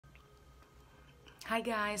Hi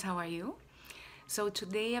guys, how are you? So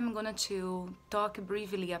today I'm gonna to talk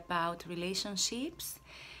briefly about relationships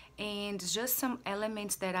and just some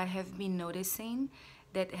elements that I have been noticing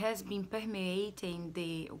that has been permeating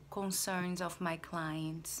the concerns of my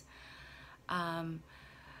clients. Um,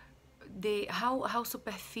 how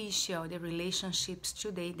superficial the relationships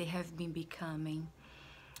today they have been becoming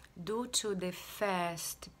due to the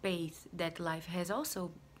fast pace that life has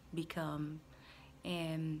also become.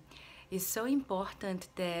 And it's so important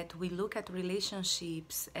that we look at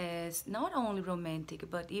relationships as not only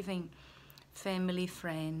romantic but even family,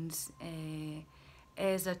 friends,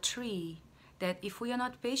 as a tree that if we are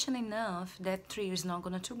not patient enough, that tree is not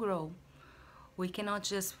going to grow. We cannot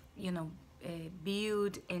just,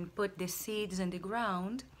 build and put the seeds in the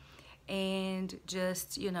ground and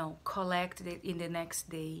just, collect it in the next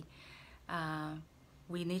day. Uh,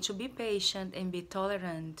 we need to be patient and be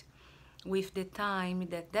tolerant with the time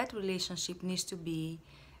that that relationship needs to be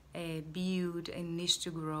built and needs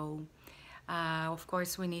to grow. Of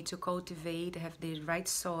course, we need to cultivate, have the right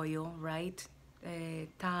soil, right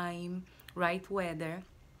time, right weather,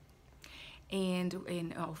 and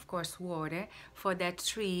of course water for that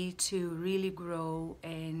tree to really grow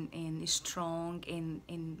and strong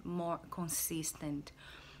and more consistent.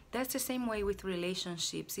 That's the same way with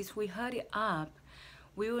relationships. If we hurry up,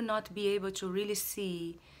 we will not be able to really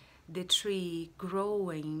see the tree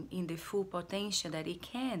growing in the full potential that it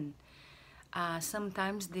can.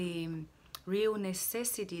 Sometimes the real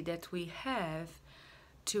necessity that we have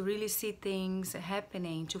to really see things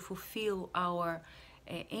happening, to fulfill our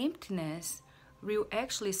emptiness, will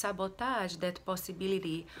actually sabotage that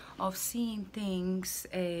possibility of seeing things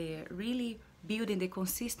really building the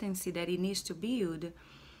consistency that it needs to build,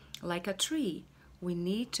 like a tree. We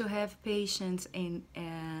need to have patience and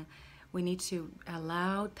we need to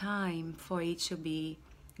allow time for it to be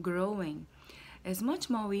growing. As much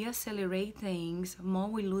more we accelerate things, more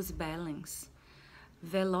we lose balance.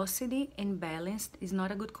 Velocity and balance is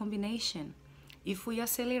not a good combination. If we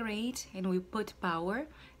accelerate and we put power,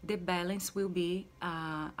 the balance will be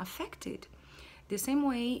affected. The same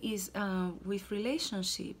way is with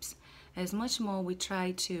relationships. As much more we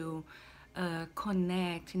try to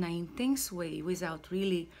connect in an intense way without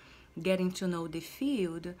really getting to know the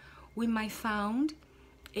field, we might find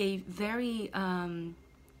a very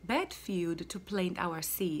bad field to plant our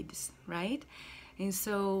seeds, right? And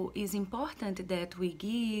so it's important that we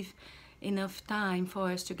give enough time for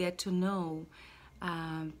us to get to know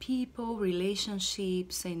people,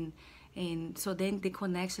 relationships, and so then the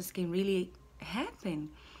connections can really happen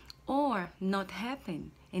or not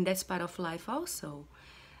happen, and that's part of life also.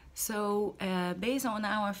 So based on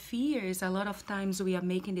our fears, a lot of times we are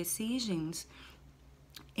making decisions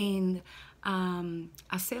and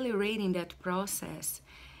accelerating that process.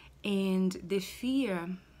 And the fear,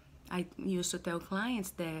 I used to tell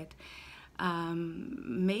clients that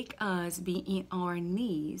make us be in our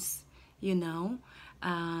knees, you know,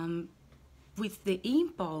 with the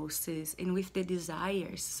impulses and with the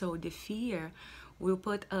desires. So the fear will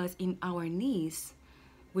put us in our knees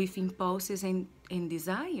with impulses and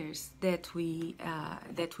desires that we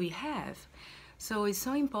have. So it's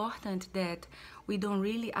so important that we don't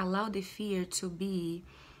really allow the fear to be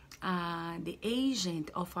the agent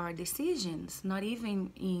of our decisions, not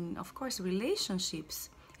even in, of course, relationships,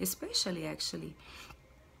 especially actually,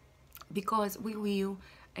 because we will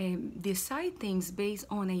decide things based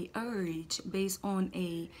on a urge, based on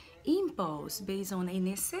a impulse, based on a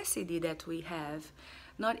necessity that we have,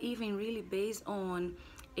 not even really based on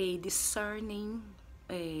a discerning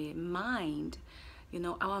mind. You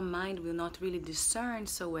know, our mind will not really discern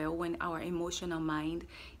so well when our emotional mind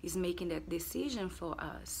is making that decision for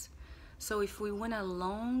us. So if we want a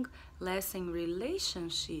long-lasting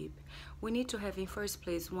relationship, we need to have in first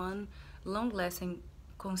place one long-lasting,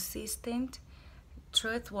 consistent,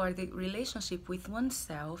 trustworthy relationship with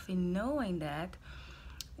oneself, in knowing that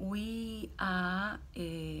we are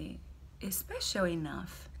special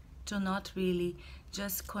enough to not really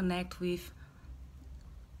just connect with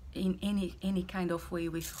in any kind of way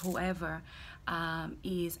with whoever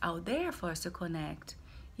is out there for us to connect.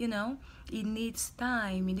 You know, it needs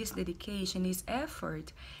time, it needs dedication, it needs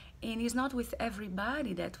effort, and it's not with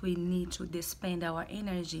everybody that we need to spend our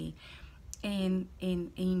energy and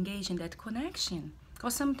engage in that connection.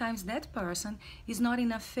 Because sometimes that person is not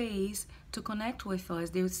in a phase to connect with us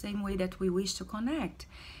the same way that we wish to connect.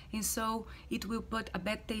 And so it will put a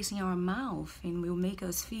bad taste in our mouth and will make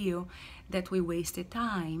us feel that we wasted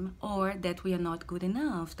time or that we are not good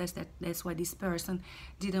enough. That's why this person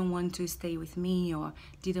didn't want to stay with me or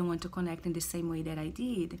didn't want to connect in the same way that I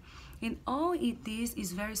did. And all it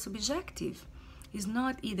is very subjective. It's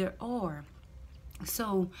not either or.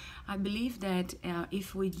 So I believe that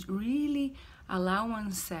if we really allow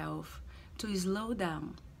oneself to slow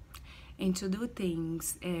down and to do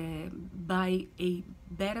things by a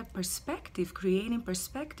better perspective, creating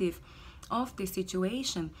perspective of the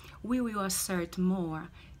situation, we will assert more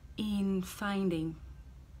in finding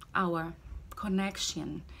our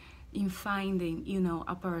connection, in finding, you know,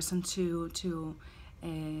 a person to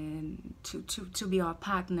be our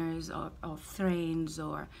partners or friends,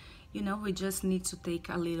 or, you know, we just need to take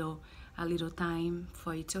a little time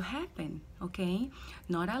for it to happen, okay?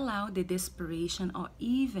 Not allow the desperation or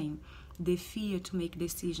even the fear to make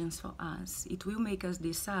decisions for us. It will make us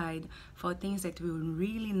decide for things that will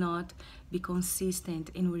really not be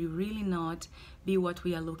consistent and will really not be what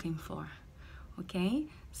we are looking for, okay?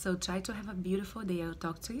 So try to have a beautiful day. I'll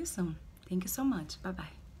talk to you soon. Thank you so much.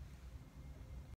 Bye-bye.